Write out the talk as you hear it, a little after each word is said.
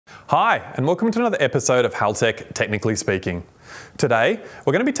Hi, and welcome to another episode of Haltech Technically Speaking. Today,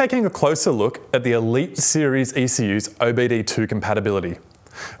 we're going to be taking a closer look at the Elite Series ECU's obdII compatibility.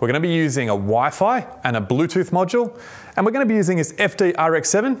 We're going to be using a Wi-Fi and a Bluetooth module, and we're going to be using this FD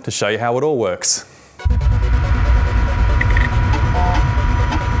RX7 to show you how it all works.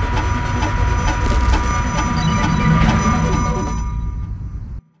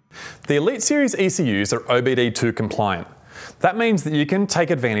 The Elite Series ECUs are obdII compliant. That means that you can take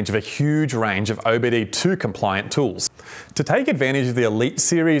advantage of a huge range of obdII compliant tools. To take advantage of the Elite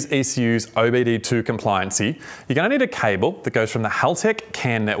Series ECU's obdII compliancy, you're going to need a cable that goes from the Haltech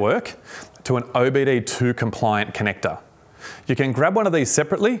CAN network to an obdII compliant connector. You can grab one of these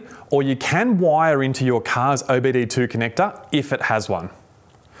separately, or you can wire into your car's obdII connector if it has one.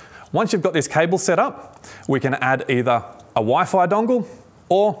 Once you've got this cable set up, we can add either a Wi-Fi dongle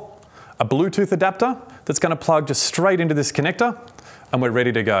or a Bluetooth adapter that's going to plug just straight into this connector, and we're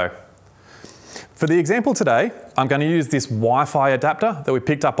ready to go. For the example today, I'm going to use this Wi-Fi adapter that we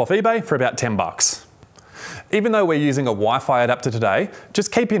picked up off eBay for about 10 bucks. Even though we're using a Wi-Fi adapter today,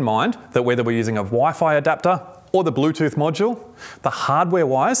 just keep in mind that whether we're using a Wi-Fi adapter or the Bluetooth module, the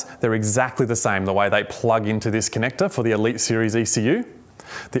hardware-wise, they're exactly the same, the way they plug into this connector for the Elite Series ECU.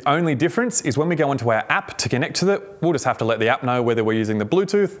 The only difference is when we go into our app to connect to it, we'll just have to let the app know whether we're using the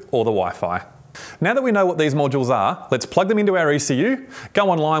Bluetooth or the Wi-Fi. Now that we know what these modules are, let's plug them into our ECU, go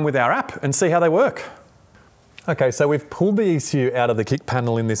online with our app and see how they work. Okay, so we've pulled the ECU out of the kick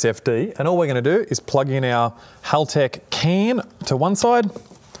panel in this FD, and all we're going to do is plug in our Haltech CAN to one side.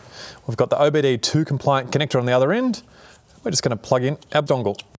 We've got the obdII compliant connector on the other end. We're just going to plug in our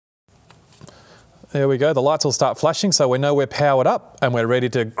dongle. There we go, the lights will start flashing, so we know we're powered up and we're ready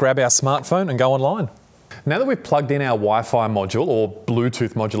to grab our smartphone and go online. Now that we've plugged in our Wi-Fi module, or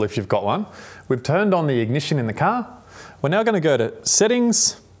Bluetooth module if you've got one, we've turned on the ignition in the car. We're now going to go to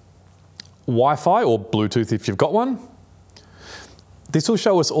Settings, Wi-Fi or Bluetooth if you've got one. This will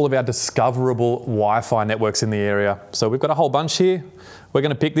show us all of our discoverable Wi-Fi networks in the area. So we've got a whole bunch here. We're going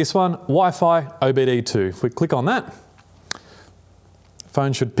to pick this one, Wi-Fi obdII. If we click on that,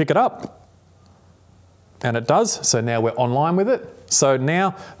 phone should pick it up. And it does, so now we're online with it. So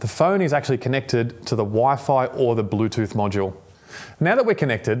now the phone is actually connected to the Wi-Fi or the Bluetooth module. Now that we're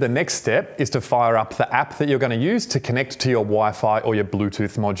connected, the next step is to fire up the app that you're going to use to connect to your Wi-Fi or your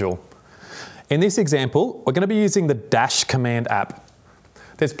Bluetooth module. In this example, we're going to be using the Dash Command app.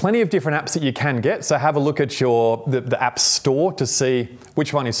 There's plenty of different apps that you can get, so have a look at the app store to see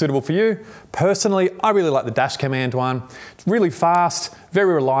which one is suitable for you. Personally, I really like the Dash Command one. It's really fast,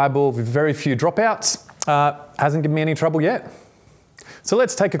 very reliable, with very few dropouts. Hasn't given me any trouble yet. So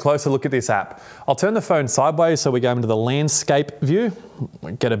let's take a closer look at this app. I'll turn the phone sideways so we go into the landscape view,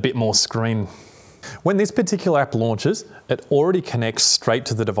 get a bit more screen. When this particular app launches, it already connects straight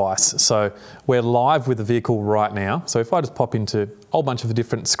to the device. So we're live with the vehicle right now. So if I just pop into a whole bunch of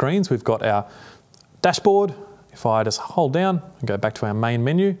different screens, we've got our dashboard. If I just hold down and go back to our main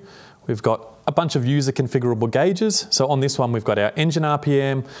menu, we've got a bunch of user configurable gauges. So on this one, we've got our engine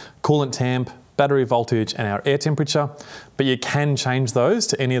RPM, coolant temp, battery voltage and our air temperature, but you can change those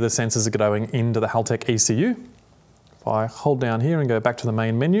to any of the sensors that are going into the Haltech ECU. If I hold down here and go back to the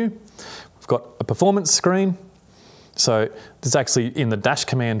main menu, we've got a performance screen. So this actually in the Dash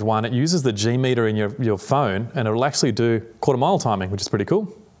Command one, it uses the G meter in your phone and it'll actually do quarter mile timing, which is pretty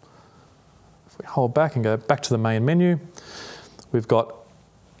cool. If we hold back and go back to the main menu, we've got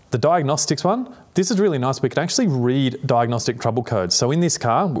the diagnostics one. This is really nice. We can actually read diagnostic trouble codes. So in this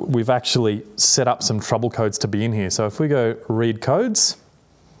car, we've actually set up some trouble codes to be in here. So if we go read codes,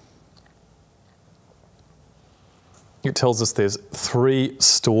 it tells us there's 3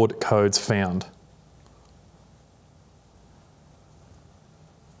 stored codes found.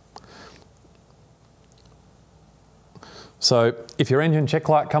 So if your engine check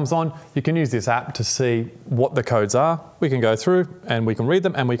light comes on, you can use this app to see what the codes are. We can go through and we can read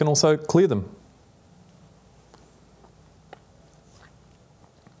them and we can also clear them.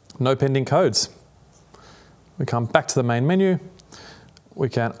 No pending codes. We come back to the main menu. We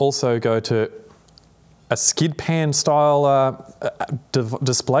can also go to a skid pan style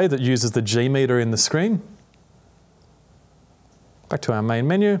display that uses the G meter in the screen. Back to our main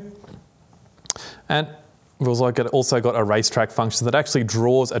menu. And we've also got a racetrack function that actually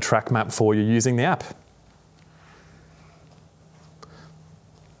draws a track map for you using the app.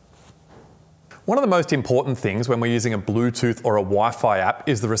 One of the most important things when we're using a Bluetooth or a Wi-Fi app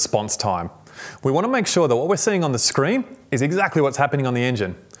is the response time. We want to make sure that what we're seeing on the screen is exactly what's happening on the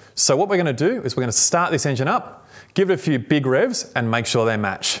engine. So what we're going to do is we're going to start this engine up, give it a few big revs and make sure they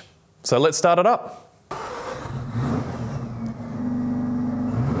match. So let's start it up.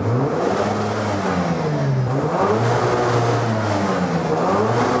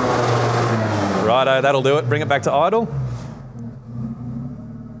 go, that'll do it. Bring it back to idle.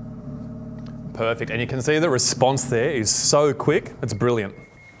 Perfect, and you can see the response there is so quick, it's brilliant.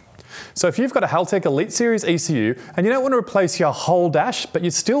 So if you've got a Haltech Elite Series ECU and you don't want to replace your whole dash, but you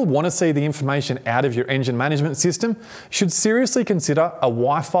still want to see the information out of your engine management system, you should seriously consider a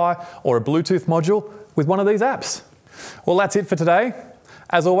Wi-Fi or a Bluetooth module with one of these apps. Well, that's it for today.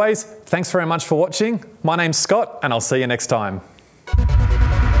 As always, thanks very much for watching. My name's Scott, and I'll see you next time.